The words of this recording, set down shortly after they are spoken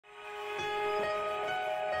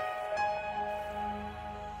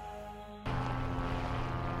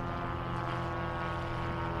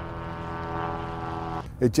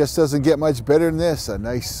It just doesn't get much better than this. A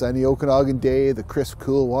nice sunny Okanagan day, the crisp,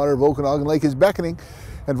 cool water of Okanagan Lake is beckoning,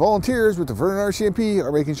 and volunteers with the Vernon RCMP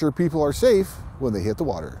are making sure people are safe when they hit the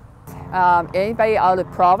water. Anybody out of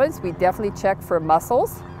the province, we definitely check for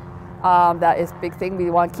mussels. That is a big thing.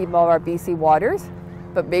 We want to keep them out of our BC waters.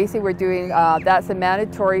 But basically we're doing, that's a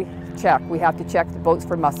mandatory check. We have to check the boats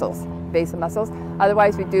for mussels, basic mussels.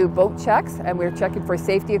 Otherwise we do boat checks, and we're checking for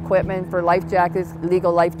safety equipment, for life jackets,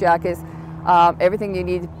 legal life jackets, everything you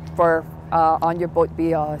need for on your boat to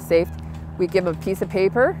be safe. We give them a piece of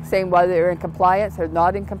paper saying whether they're in compliance or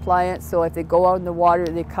not in compliance. So if they go out in the water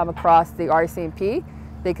and they come across the RCMP,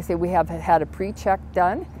 they can say we have had a pre-check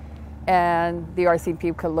done, and the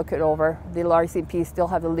RCMP can look it over. The RCMP still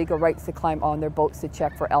have the legal rights to climb on their boats to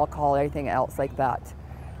check for alcohol or anything else like that.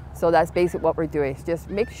 So that's basically what we're doing. Just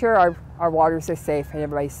make sure our waters are safe and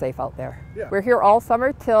everybody's safe out there. Yeah. We're here all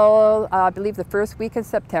summer till I believe the first week in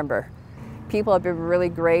September. People have been really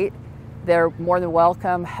great. They're more than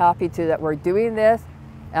welcome, happy that we're doing this.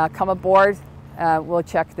 Come aboard, we'll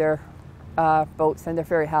check their boats, and they're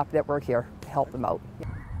very happy that we're here to help them out.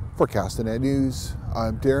 For Castanet News,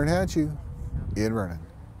 I'm Darren Hatchew in Vernon.